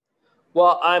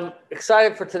Well, I'm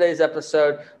excited for today's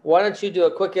episode. Why don't you do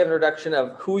a quick introduction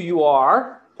of who you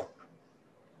are?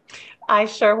 I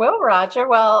sure will, Roger.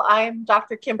 Well, I'm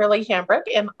Dr. Kimberly Hambrick,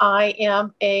 and I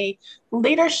am a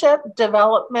leadership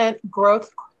development growth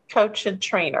coach and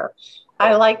trainer.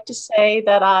 I like to say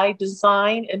that I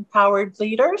design empowered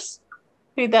leaders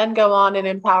who then go on and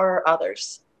empower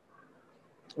others.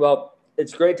 Well,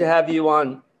 it's great to have you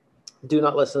on Do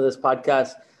Not Listen to This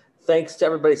Podcast. Thanks to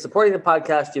everybody supporting the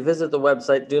podcast. You visit the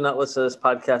website, do not listen to this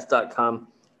podcast.com.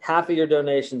 Half of your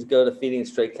donations go to feeding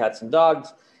stray cats and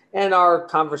dogs. And our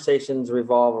conversations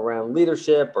revolve around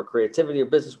leadership or creativity or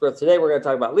business growth. Today, we're going to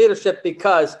talk about leadership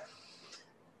because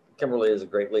Kimberly is a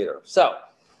great leader. So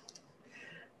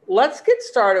let's get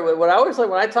started with what I always like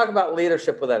when I talk about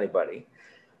leadership with anybody.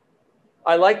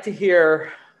 I like to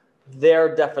hear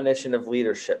their definition of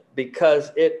leadership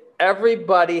because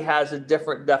everybody has a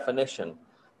different definition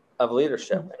of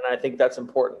leadership. And I think that's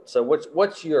important. So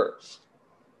what's yours?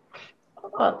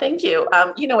 Well, thank you.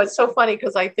 It's so funny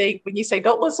because I think when you say,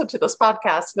 don't listen to this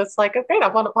podcast, and it's like, okay, I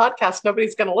want a podcast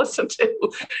nobody's going to listen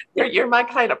to. You're my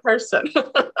kind of person.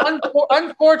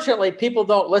 Unfortunately, people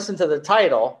don't listen to the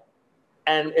title,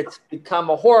 and it's become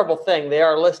a horrible thing. They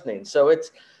are listening. So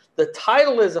the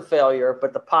title is a failure,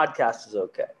 but the podcast is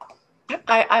okay.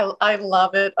 I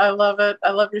love it. I love it.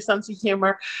 I love your sense of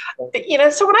humor.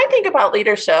 So when I think about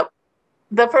leadership,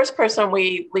 the first person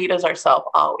we lead is ourselves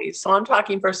always. So I'm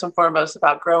talking first and foremost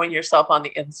about growing yourself on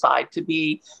the inside to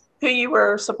be who you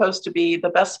were supposed to be, the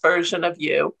best version of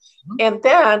you. Mm-hmm. And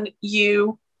then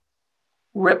you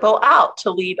ripple out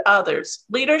to lead others.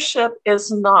 Leadership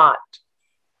is not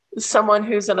someone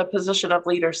who's in a position of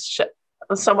leadership,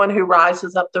 someone who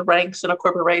rises up the ranks in a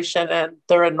corporation and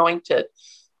they're anointed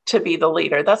to be the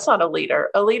leader. That's not a leader.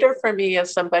 A leader for me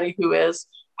is somebody who is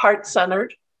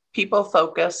heart-centered,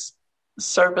 people-focused,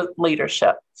 servant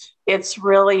leadership. It's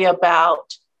really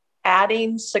about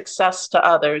adding success to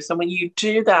others. And when you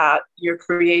do that, you're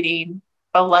creating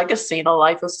a legacy and a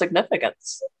life of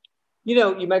significance.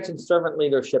 You mentioned servant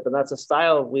leadership, and that's a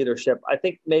style of leadership. I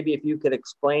think maybe if you could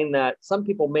explain that, some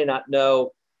people may not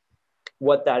know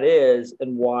what that is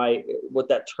and what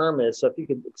that term is. So if you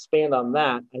could expand on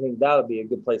that, I think that would be a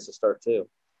good place to start too.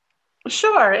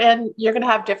 Sure. And you're going to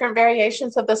have different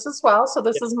variations of this as well. So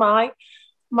this is my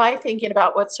thinking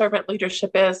about what servant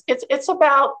leadership is. It's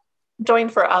about doing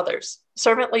for others.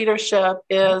 Servant leadership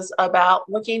is about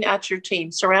looking at your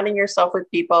team, surrounding yourself with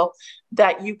people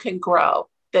that you can grow,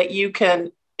 that you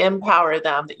can empower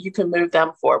them, that you can move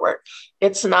them forward.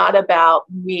 It's not about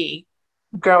me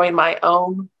growing my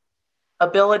own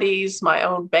abilities, my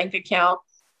own bank account,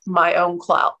 my own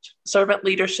clout. Servant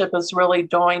leadership is really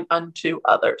doing unto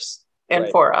others and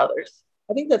for others.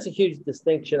 I think that's a huge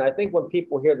distinction. I think when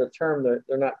people hear the term,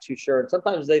 they're not too sure. And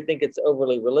sometimes they think it's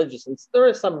overly religious. And there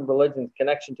is some religion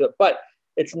connection to it, but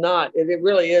it's not. It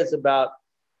really is about,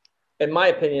 in my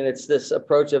opinion, it's this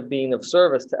approach of being of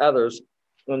service to others.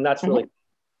 And that's really...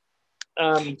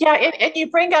 and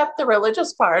you bring up the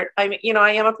religious part. I mean,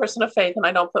 I am a person of faith and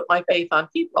I don't put my faith on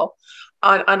people,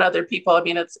 on other people. I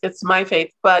mean, it's my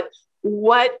faith. But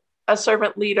what a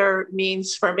servant leader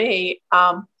means for me,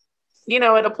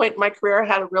 at a point in my career, I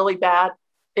had a really bad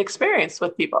experience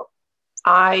with people.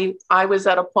 I was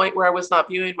at a point where I was not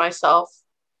viewing myself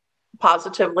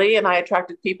positively, and I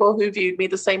attracted people who viewed me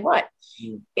the same way.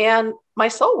 And my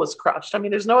soul was crushed. I mean,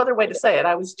 there's no other way to say it.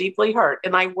 I was deeply hurt.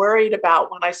 And I worried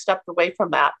about when I stepped away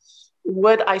from that,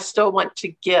 would I still want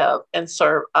to give and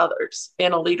serve others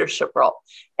in a leadership role?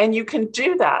 And you can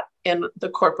do that in the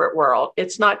corporate world.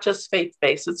 It's not just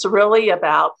faith-based. It's really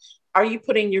about, are you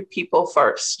putting your people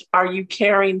first? Are you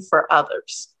caring for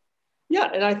others? Yeah.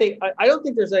 And I don't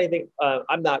think there's anything,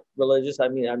 I'm not religious. I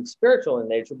mean, I'm spiritual in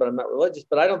nature, but I'm not religious,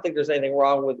 but I don't think there's anything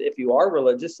wrong with if you are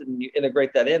religious and you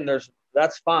integrate that in,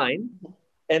 that's fine.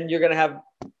 And you're going to have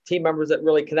team members that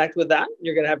really connect with that.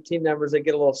 You're going to have team members that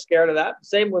get a little scared of that.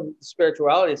 Same with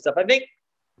spirituality and stuff. I think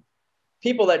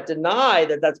people that deny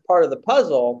that that's part of the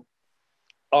puzzle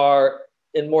are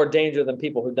in more danger than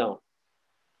people who don't.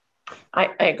 I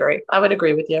agree. I would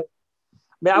agree with you. I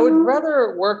mean, I would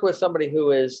rather work with somebody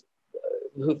who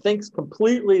thinks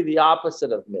completely the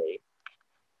opposite of me,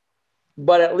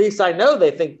 but at least I know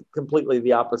they think completely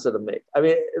the opposite of me. I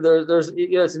mean, there's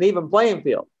it's an even playing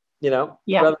field,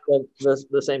 rather than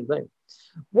the same thing.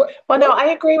 No, I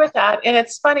agree with that. And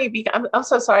it's funny because I'm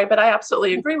so sorry, but I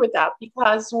absolutely agree with that,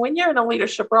 because when you're in a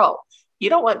leadership role, you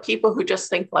don't want people who just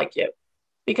think like you,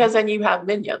 because then you have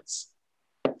minions.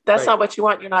 That's not what you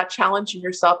want. You're not challenging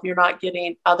yourself. You're not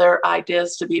getting other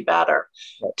ideas to be better.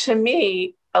 Right. To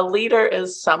me, a leader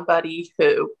is somebody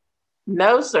who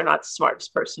knows they're not the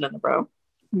smartest person in the room,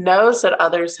 knows that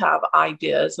others have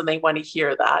ideas and they want to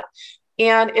hear that.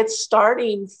 And it's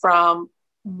starting from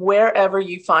wherever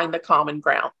you find the common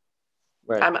ground.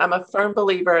 Right. I'm a firm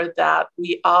believer that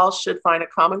we all should find a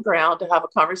common ground to have a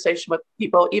conversation with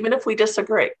people, even if we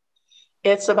disagree.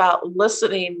 It's about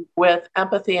listening with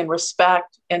empathy and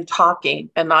respect and talking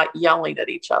and not yelling at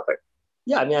each other.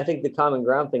 Yeah, I mean, I think the common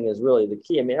ground thing is really the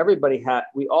key. I mean,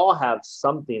 we all have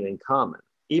something in common,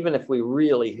 even if we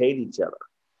really hate each other.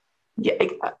 Yeah,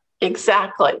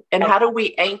 exactly. And how do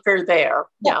we anchor there?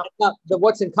 Yeah.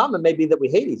 What's in common may be that we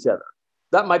hate each other.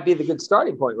 That might be the good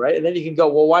starting point, right? And then you can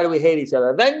go, well, why do we hate each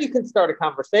other? Then you can start a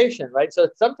conversation, right? So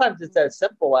sometimes it's as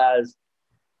simple as,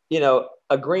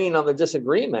 agreeing on the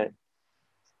disagreement.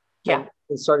 Yeah.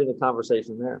 And starting the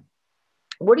conversation there.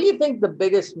 What do you think the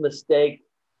biggest mistake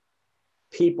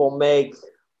people make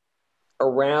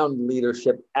around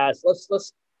leadership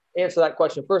let's answer that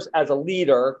question first as a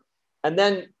leader and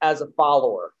then as a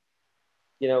follower,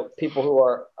 people who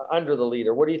are under the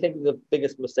leader? What do you think the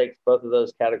biggest mistakes both of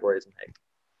those categories make?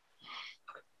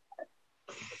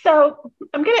 So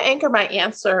I'm going to anchor my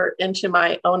answer into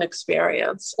my own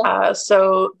experience.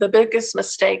 So the biggest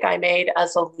mistake I made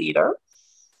as a leader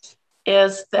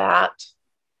is that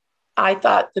I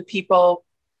thought the people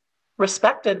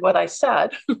respected what I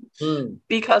said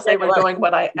because they were doing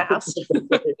what I asked.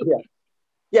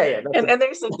 Yeah. And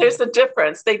there's a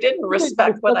difference. They didn't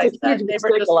respect what I said. They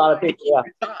were just a lot of people.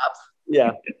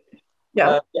 Yeah.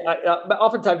 Yeah. But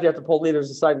oftentimes you have to pull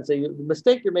leaders aside and say, the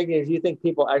mistake you're making is you think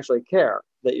people actually care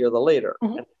that you're the leader.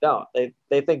 Mm-hmm. And they don't.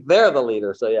 They think they're the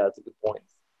leader. So yeah, it's a good point.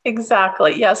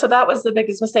 Exactly. Yeah. So that was the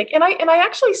biggest mistake. And I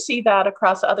actually see that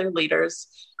across other leaders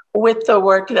with the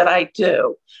work that I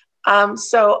do.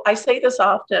 So I say this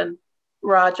often,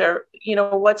 Roger,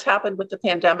 what's happened with the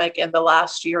pandemic in the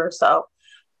last year or so.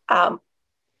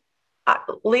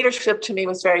 Leadership to me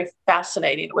was very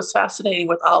fascinating. It was fascinating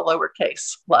with all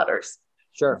lowercase letters.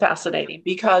 Sure. Fascinating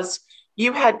because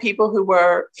you had people who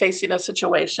were facing a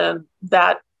situation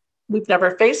that we've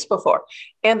never faced before.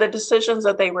 And the decisions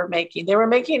that they were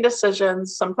making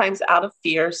decisions sometimes out of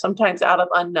fear, sometimes out of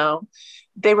unknown.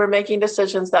 They were making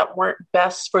decisions that weren't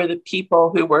best for the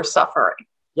people who were suffering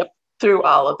through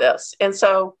all of this. And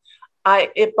so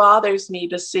it bothers me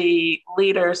to see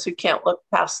leaders who can't look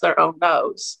past their own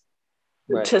nose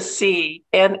to see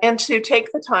and to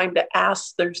take the time to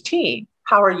ask their team,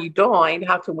 how are you doing?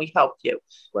 How can we help you?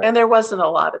 Right. And there wasn't a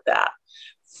lot of that.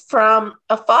 From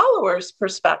a follower's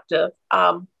perspective,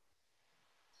 I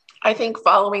think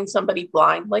following somebody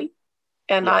blindly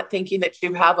and not thinking that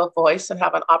you have a voice and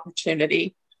have an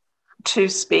opportunity to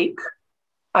speak,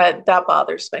 that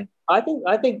bothers me. I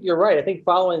think you're right. I think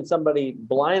following somebody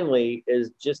blindly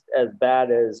is just as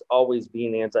bad as always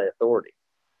being anti-authority.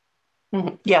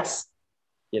 Mm-hmm. Yes.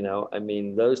 I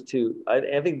mean, those two,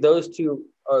 I think those two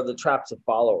are the traps of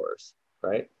followers,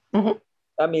 right? Mm-hmm.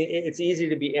 I mean, it's easy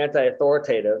to be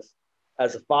anti-authoritative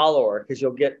as a follower because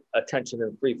you'll get attention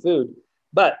and free food.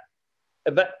 But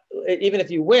even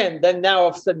if you win, then now all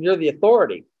of a sudden you're the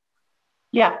authority.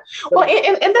 Yeah. Well,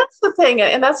 and that's the thing.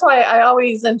 And that's why I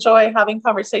always enjoy having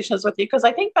conversations with you, because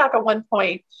I think back at one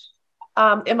point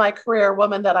in my career, a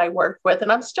woman that I worked with,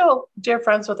 and I'm still dear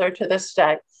friends with her to this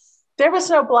day, there was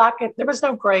no black, there was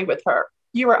no gray with her.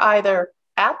 You were either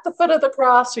at the foot of the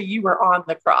cross or you were on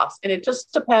the cross. And it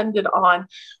just depended on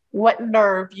what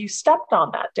nerve you stepped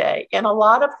on that day. And a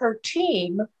lot of her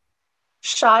team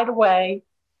shied away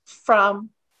from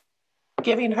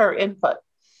giving her input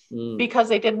because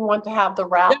they didn't want to have the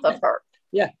wrath of her.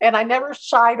 Yeah. And I never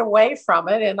shied away from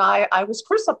it. And I was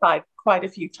crucified quite a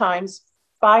few times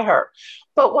by her.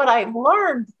 But what I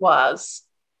learned was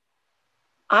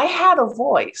I had a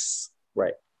voice.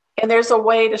 Right. And there's a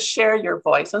way to share your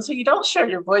voice. And so you don't share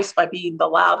your voice by being the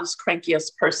loudest,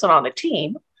 crankiest person on the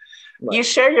team. Right. You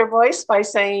share your voice by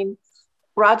saying,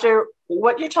 Roger,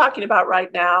 what you're talking about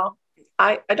right now,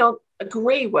 I don't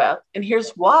agree with. And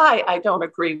here's why I don't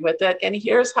agree with it. And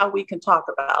here's how we can talk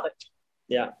about it.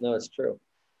 Yeah, no, it's true.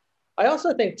 I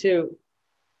also think, too,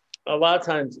 a lot of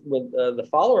times with the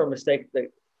follower mistake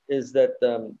is that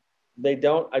they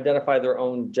don't identify their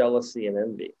own jealousy and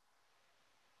envy.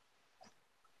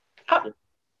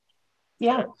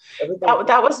 Yeah,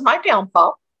 that was my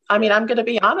downfall. I mean, I'm going to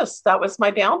be honest. That was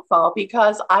my downfall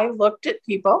because I looked at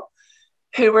people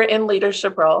who were in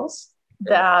leadership roles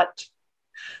that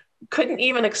couldn't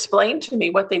even explain to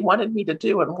me what they wanted me to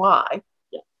do and why.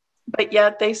 Yeah. But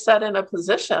yet they sat in a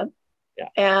position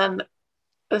and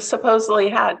supposedly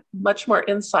had much more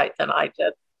insight than I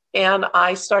did. And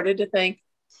I started to think,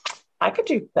 I could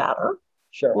do better.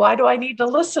 Sure. Why do I need to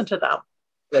listen to them?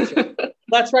 That's right.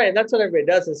 That's right. And that's what everybody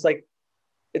does. It's like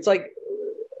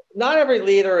not every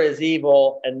leader is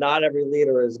evil and not every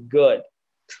leader is good.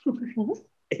 Mhm.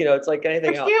 It's like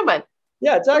anything else. We're human.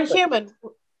 Yeah, exactly. We're human.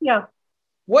 Yeah.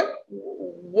 Where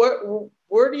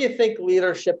do you think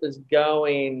leadership is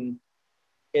going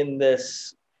in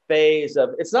this phase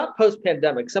of, it's not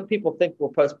post-pandemic. Some people think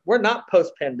we're not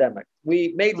post-pandemic.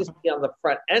 We may just be on the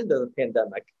front end of the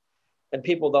pandemic and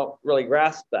people don't really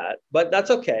grasp that, but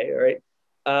that's okay.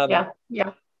 All right.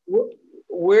 Yeah.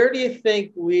 Where do you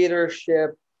think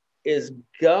leadership is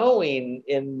going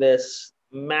in this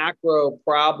macro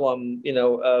problem,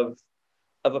 of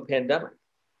a pandemic?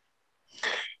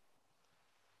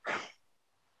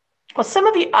 Well, some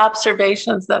of the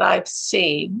observations that I've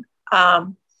seen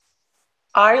are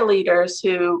leaders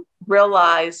who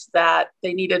realized that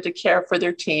they needed to care for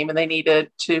their team and they needed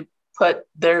to put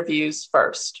their views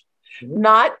first,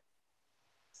 not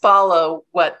follow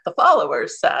what the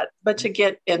followers said, but to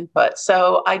get input.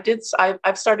 So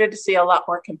I've started to see a lot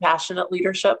more compassionate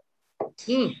leadership.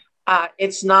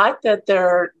 It's not that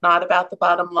they're not about the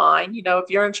bottom line. If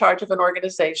you're in charge of an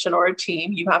organization or a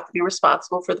team, you have to be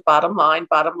responsible for the bottom line.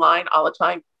 Bottom line all the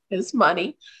time is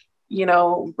money,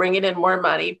 bringing in more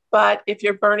money. But if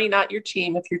you're burning out your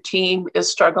team, if your team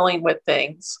is struggling with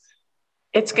things,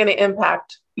 it's going to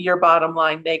impact your bottom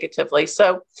line negatively.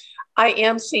 So I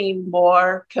am seeing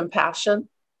more compassion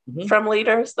from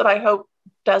leaders that I hope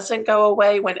doesn't go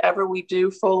away whenever we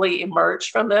do fully emerge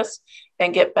from this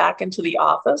and get back into the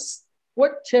office.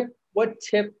 What tip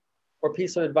or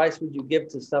piece of advice would you give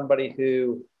to somebody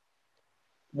who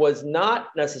was not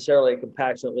necessarily a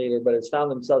compassionate leader, but has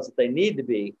found themselves that they need to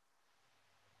be?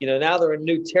 Now they're in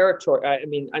new territory. I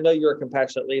mean, I know you're a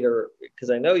compassionate leader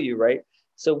because I know you, right?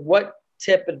 So what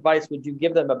advice would you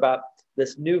give them about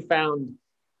this newfound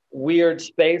weird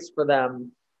space for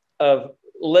them of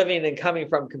living and coming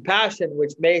from compassion,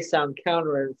 which may sound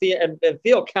and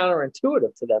feel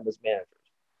counterintuitive to them as managers?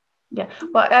 Yeah.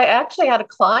 Well, I actually had a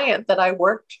client that I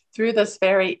worked through this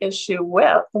very issue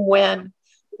with when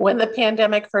the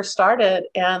pandemic first started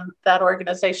and that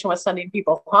organization was sending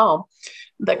people home.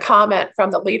 The comment from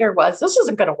the leader was, "This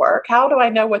isn't going to work. How do I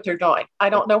know what they're doing? I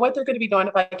don't know what they're going to be doing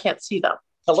if I can't see them."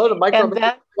 Hello to Micro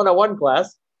 101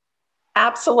 class.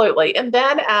 Absolutely. And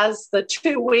then as the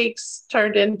 2 weeks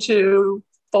turned into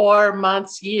 4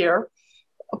 months, year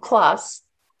plus,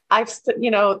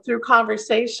 through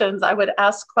conversations, I would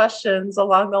ask questions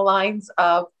along the lines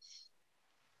of,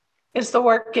 is the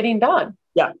work getting done?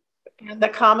 Yeah. And the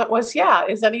comment was, yeah.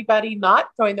 Is anybody not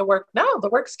doing the work? No, the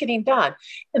work's getting done.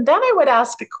 And then I would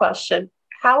ask a question,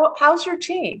 how's your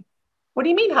team? What do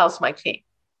you mean, how's my team?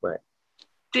 Right.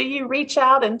 Do you reach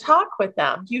out and talk with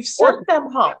them? You've sent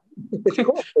them home.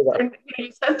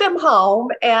 You sent them home,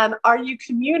 and are you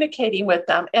communicating with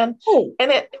them? And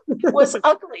it was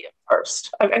ugly at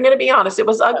first. I'm going to be honest. It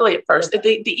was ugly at first.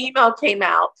 The email came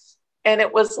out, and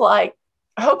it was like,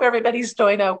 I hope everybody's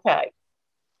doing okay.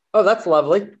 Oh, that's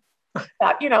lovely.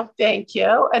 Thank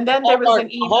you. And then there was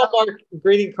an email. Hallmark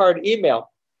greeting card email.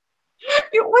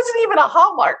 It wasn't even a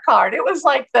Hallmark card. It was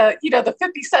like the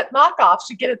 50-cent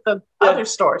knockoffs you get at the other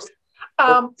stores.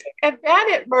 And then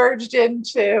it merged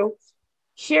into,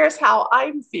 here's how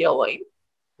I'm feeling.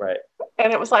 Right.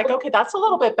 And it was like, okay, that's a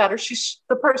little bit better.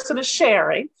 The person is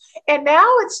sharing. And now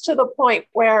it's to the point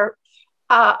where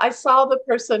I saw the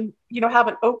person, have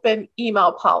an open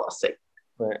email policy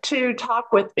to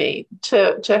talk with me,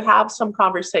 to have some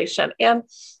conversation.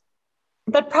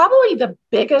 But probably the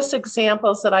biggest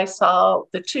examples that I saw,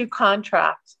 the two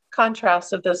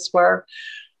contrasts of this were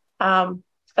a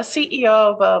CEO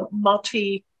of a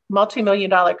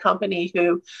multi-million-dollar company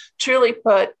who truly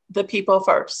put the people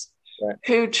first,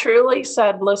 who truly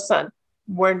said, listen,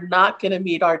 we're not going to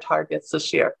meet our targets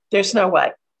this year. There's no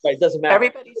way. Right, it doesn't matter.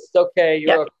 It's okay.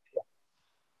 You're okay.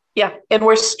 Yeah, and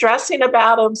we're stressing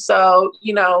about them. So,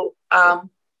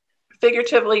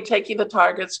 figuratively taking the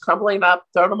targets, crumbling up,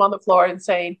 throwing them on the floor and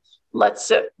saying, let's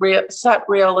set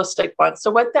realistic ones.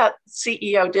 So what that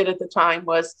CEO did at the time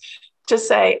was to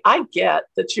say, I get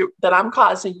that I'm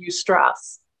causing you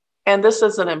stress, and this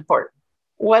isn't important.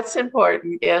 What's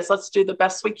important is let's do the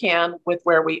best we can with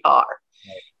where we are.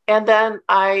 Right. And then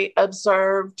I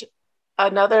observed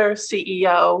another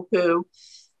CEO who,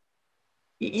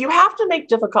 you have to make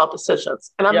difficult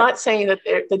decisions. And I'm not saying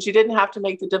that you didn't have to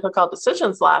make the difficult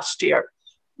decisions last year,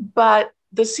 but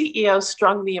the CEO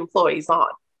strung the employees on.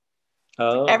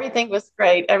 Oh. Everything was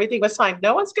great. Everything was fine.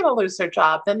 No one's going to lose their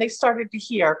job. Then they started to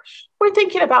hear, we're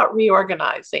thinking about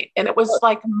reorganizing. And it was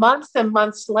like months and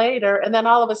months later. And then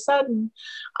all of a sudden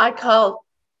I call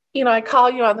you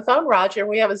on the phone, Roger,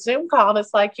 we have a Zoom call, and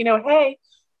it's like, hey,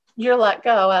 you're let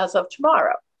go as of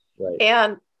tomorrow. Right.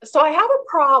 And So I have a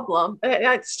problem, and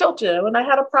I still do, and I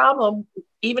had a problem,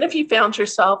 even if you found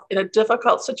yourself in a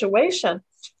difficult situation,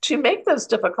 to make those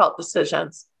difficult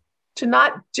decisions, to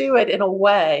not do it in a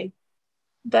way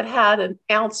that had an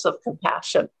ounce of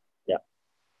compassion. Yeah.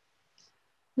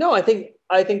 No, I think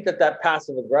that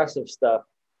passive aggressive stuff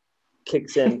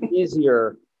kicks in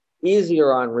easier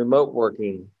on remote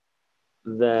working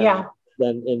than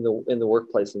in the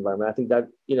workplace environment. I think that,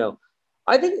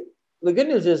 I think the good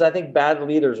news is I think bad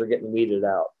leaders are getting weeded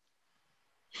out.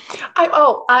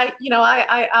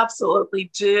 I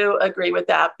absolutely do agree with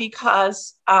that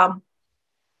because, as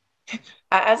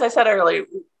I said earlier,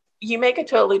 you make it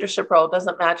to a leadership role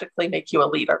doesn't magically make you a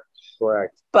leader.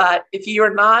 Correct. But if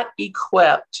you're not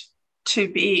equipped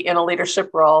to be in a leadership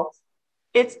role,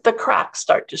 the cracks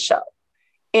start to show.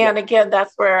 And again,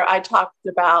 that's where I talked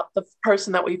about the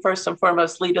person that we first and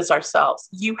foremost lead as ourselves.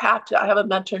 I have a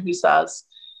mentor who says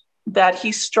that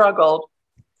he struggled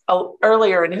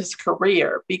earlier in his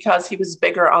career because he was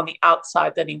bigger on the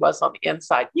outside than he was on the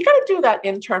inside. You got to do that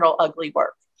internal ugly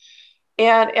work.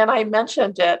 And I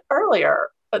mentioned it earlier,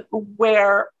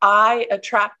 where I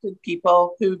attracted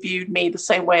people who viewed me the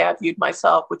same way I viewed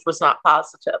myself, which was not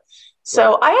positive.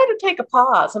 So I had to take a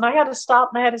pause and I had to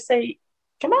stop and I had to say,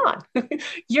 come on,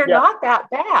 you're not that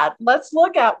bad. Let's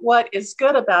look at what is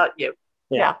good about you.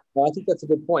 Yeah. Well, I think that's a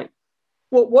good point.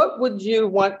 Well, what would you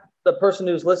want the person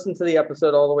who's listened to the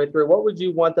episode all the way through, what would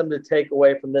you want them to take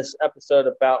away from this episode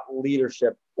about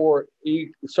leadership or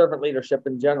servant leadership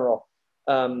in general,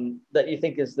 that you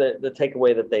think is the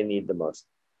takeaway that they need the most?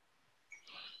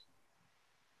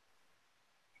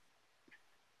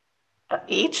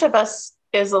 Each of us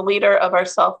is a leader of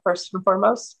ourselves first and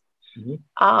foremost.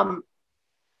 Mm-hmm.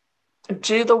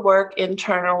 Do the work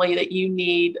internally that you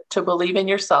need to believe in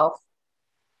yourself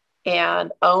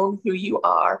and own who you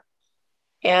are.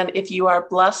 And if you are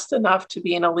blessed enough to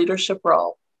be in a leadership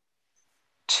role,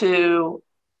 to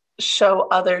show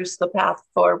others the path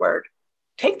forward,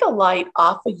 take the light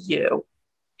off of you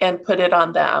and put it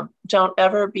on them. Don't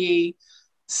ever be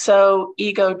so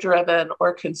ego-driven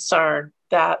or concerned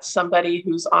that somebody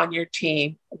who's on your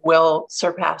team will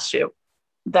surpass you.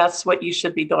 That's what you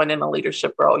should be doing in a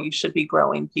leadership role. You should be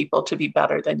growing people to be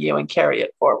better than you and carry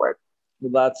it forward.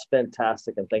 Well, that's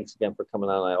fantastic. And thanks again for coming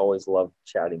on. I always love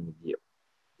chatting with you.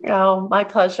 Oh, my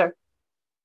pleasure.